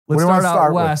Let's do you wanna start out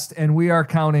start with? West, and we are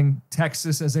counting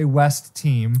Texas as a West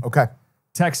team. Okay.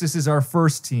 Texas is our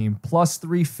first team, plus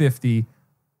 350,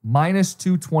 minus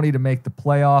 220 to make the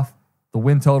playoff. The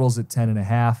win total's at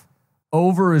 10.5.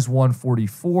 Over is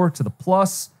 144 to the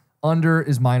plus. Under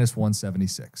is minus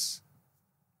 176.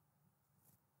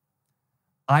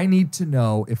 I need to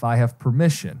know if I have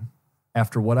permission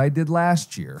after what I did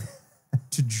last year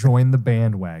to join the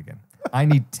bandwagon. I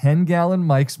need 10-gallon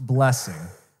Mike's blessing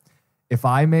if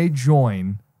I may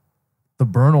join the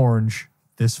Burn Orange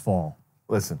this fall.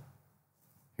 Listen,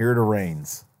 here to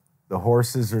reigns. The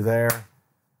horses are there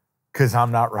because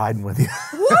I'm not riding with you.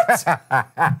 What?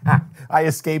 I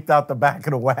escaped out the back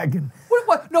of the wagon.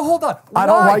 What? No, hold on. I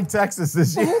don't Why? like Texas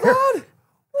this year. Hold on.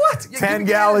 What?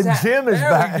 10-gallon Jim is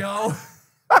back. There we go.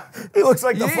 He looks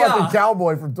like the Yeah. fucking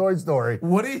cowboy from Toy Story.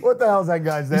 Woody? What the hell is that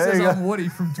guy's He name? says There you I'm go. Woody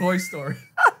from Toy Story.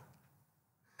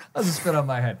 That's a spit on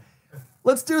my head.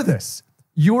 Let's do this.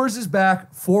 Yours is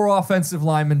back. 4 offensive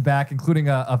linemen back, including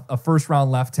a first-round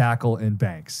left tackle in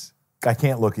Banks. I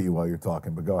can't look at you while you're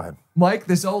talking, but go ahead. Mike,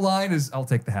 this O-line is... I'll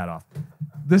take the hat off.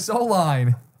 This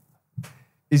O-line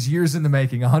is years in the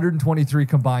making. 123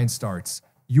 combined starts.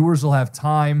 Yours will have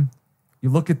time. You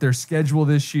look at their schedule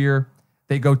this year.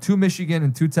 They go to Michigan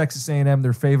and to Texas A&M.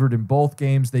 They're favored in both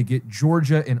games. They get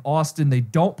Georgia and Austin. They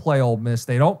don't play Ole Miss.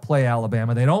 They don't play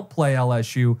Alabama. They don't play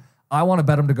LSU. I want to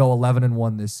bet them to go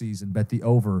 11-1 this season. Bet the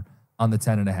over on the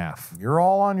 10.5. You're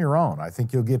all on your own. I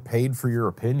think you'll get paid for your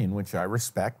opinion, which I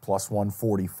respect. Plus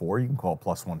 144. You can call it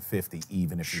plus 150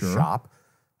 even if you Sure. shop.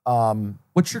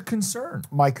 What's your concern?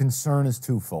 My concern is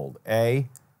twofold. A,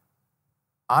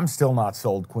 I'm still not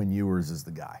sold Quinn Ewers is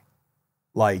the guy.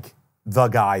 Like, the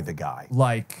guy.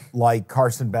 Like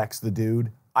Carson Beck's the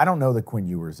dude. I don't know that Quinn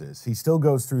Ewers is. He still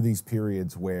goes through these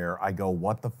periods where I go,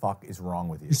 what the fuck is wrong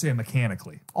with you? You say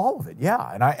mechanically. All of it,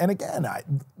 yeah. And again,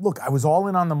 look, I was all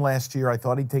in on them last year. I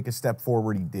thought he'd take a step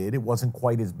forward. He did. It wasn't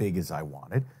quite as big as I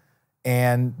wanted.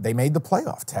 And they made the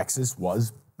playoff. Texas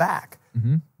was back.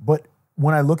 But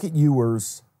when I look at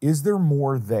Ewers, is there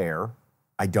more there?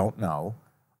 I don't know.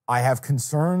 I have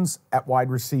concerns at wide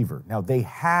receiver. Now, they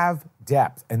have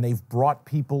depth, and they've brought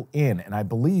people in. And I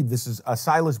believe this is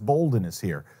Silas Bolden is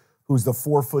here, who's the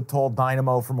 4-foot-tall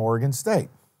dynamo from Oregon State.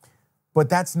 But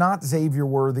that's not Xavier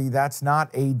Worthy. That's not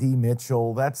A.D.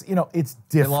 Mitchell. That's, it's They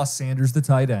different. lost Sanders, the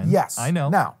tight end. Yes. I know.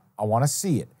 Now, I want to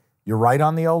see it. You're right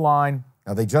on the O-line.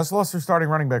 Now, they just lost their starting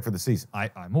running back for the season.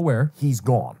 I'm aware. He's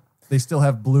gone. They still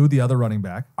have Blue, the other running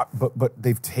back. But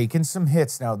they've taken some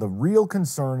hits. Now, the real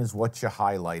concern is what you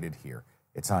highlighted here.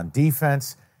 It's on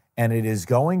defense, and it is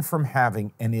going from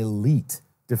having an elite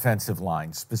defensive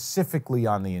line, specifically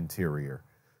on the interior,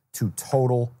 to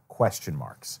total question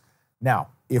marks. Now,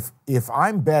 if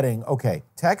I'm betting, okay,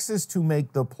 Texas to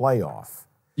make the playoff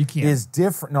You can't. is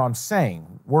different. No, I'm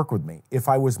saying, work with me. If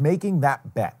I was making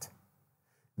that bet,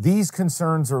 these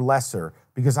concerns are lesser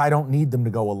because I don't need them to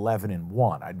go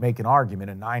 11-1. I'd make an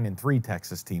argument a 9-3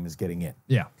 Texas team is getting in.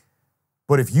 Yeah.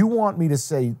 But if you want me to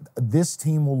say this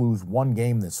team will lose one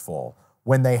game this fall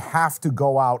when they have to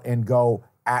go out and go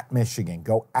at Michigan,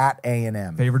 go at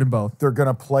A&M, Favored in both. they're going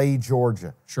to play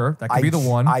Georgia. Sure, that could be the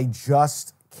one. I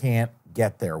just can't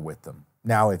get there with them.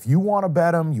 Now, if you want to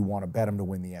bet them, you want to bet them to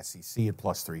win the SEC at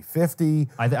plus 350.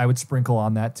 I would sprinkle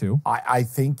on that too. I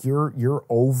think you're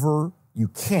over. You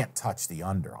can't touch the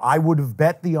under. I would have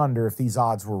bet the under if these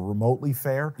odds were remotely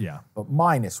fair. Yeah. But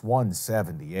minus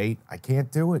 178, I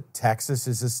can't do it. Texas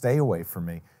is a stay away from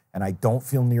me, and I don't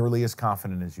feel nearly as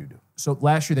confident as you do. So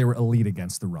last year they were elite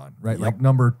against the run, right? Yep. Like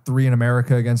number 3 in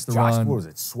America against the Josh, run. what was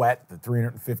it? Sweat, the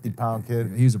 350-pound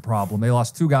kid? He's a problem. They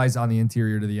lost 2 guys on the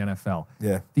interior to the NFL.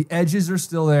 Yeah. The edges are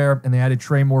still there, and they added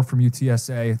Trey Moore from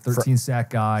UTSA, 13-sack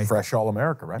guy. Fresh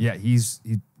All-America, right? Yeah, he's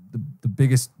the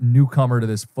biggest newcomer to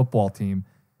this football team.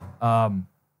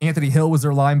 Anthony Hill was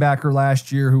their linebacker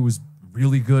last year, who was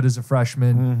really good as a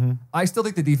freshman. I still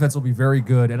think the defense will be very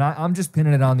good, and I'm just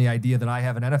pinning it on the idea that I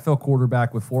have an NFL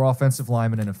quarterback with 4 offensive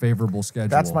linemen and a favorable schedule.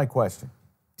 That's my question.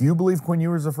 Do you believe Quinn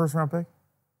Ewers is a first-round pick?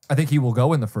 I think he will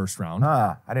go in the first round.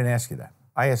 I didn't ask you that.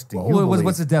 I asked, do you believe,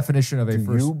 What's the definition of a do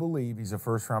first? you believe he's a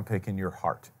first-round pick in your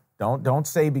heart? Don't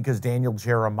say because Daniel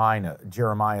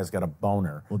Jeremiah's got a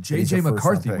boner. Well, that he's J.J. a first-round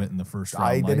McCarthy pick. went in the first round.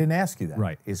 I Mike. didn't ask you that.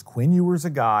 Right. Is Quinn Ewers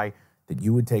a guy that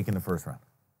you would take in the first round?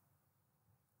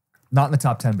 Not in the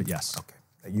top 10, but yes.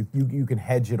 Okay. You can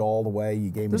hedge it all the way. You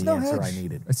gave me There's the no answer hedge. I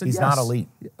needed. I said He's yes. not elite.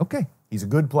 Okay. He's a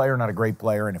good player, not a great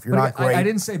player. And if you're But not great, I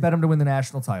didn't say bet him to win the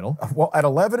national title. well, at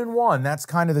 11-1, that's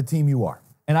kind of the team you are.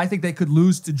 And I think they could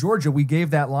lose to Georgia. We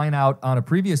gave that line out on a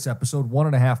previous episode,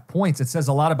 1.5 points. It says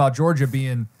a lot about Georgia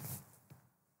being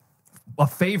a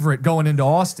favorite going into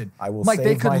Austin. I will Mike,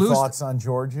 they save could my lose. thoughts on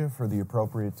Georgia for the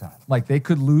appropriate time. Mike, they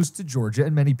could lose to Georgia,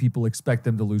 and many people expect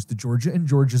them to lose to Georgia, and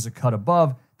Georgia's a cut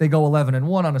above. They go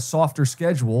 11-1 on a softer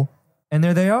schedule, and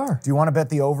there they are. Do you want to bet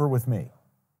the over with me?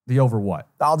 The over what?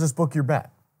 I'll just book your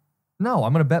bet. No,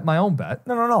 I'm going to bet my own bet.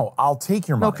 No. I'll take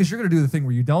your money. No, because you're going to do the thing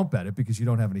where you don't bet it because you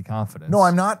don't have any confidence. No,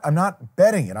 I'm not. I'm not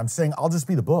betting it. I'm saying I'll just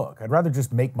be the book. I'd rather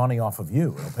just make money off of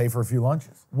you. It'll pay for a few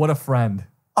lunches. What a friend.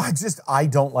 I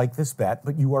don't like this bet,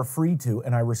 but you are free to,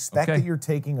 and I respect Okay. that you're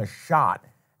taking a shot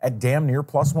at damn near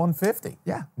plus 150.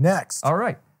 Yeah. Next. All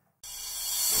right.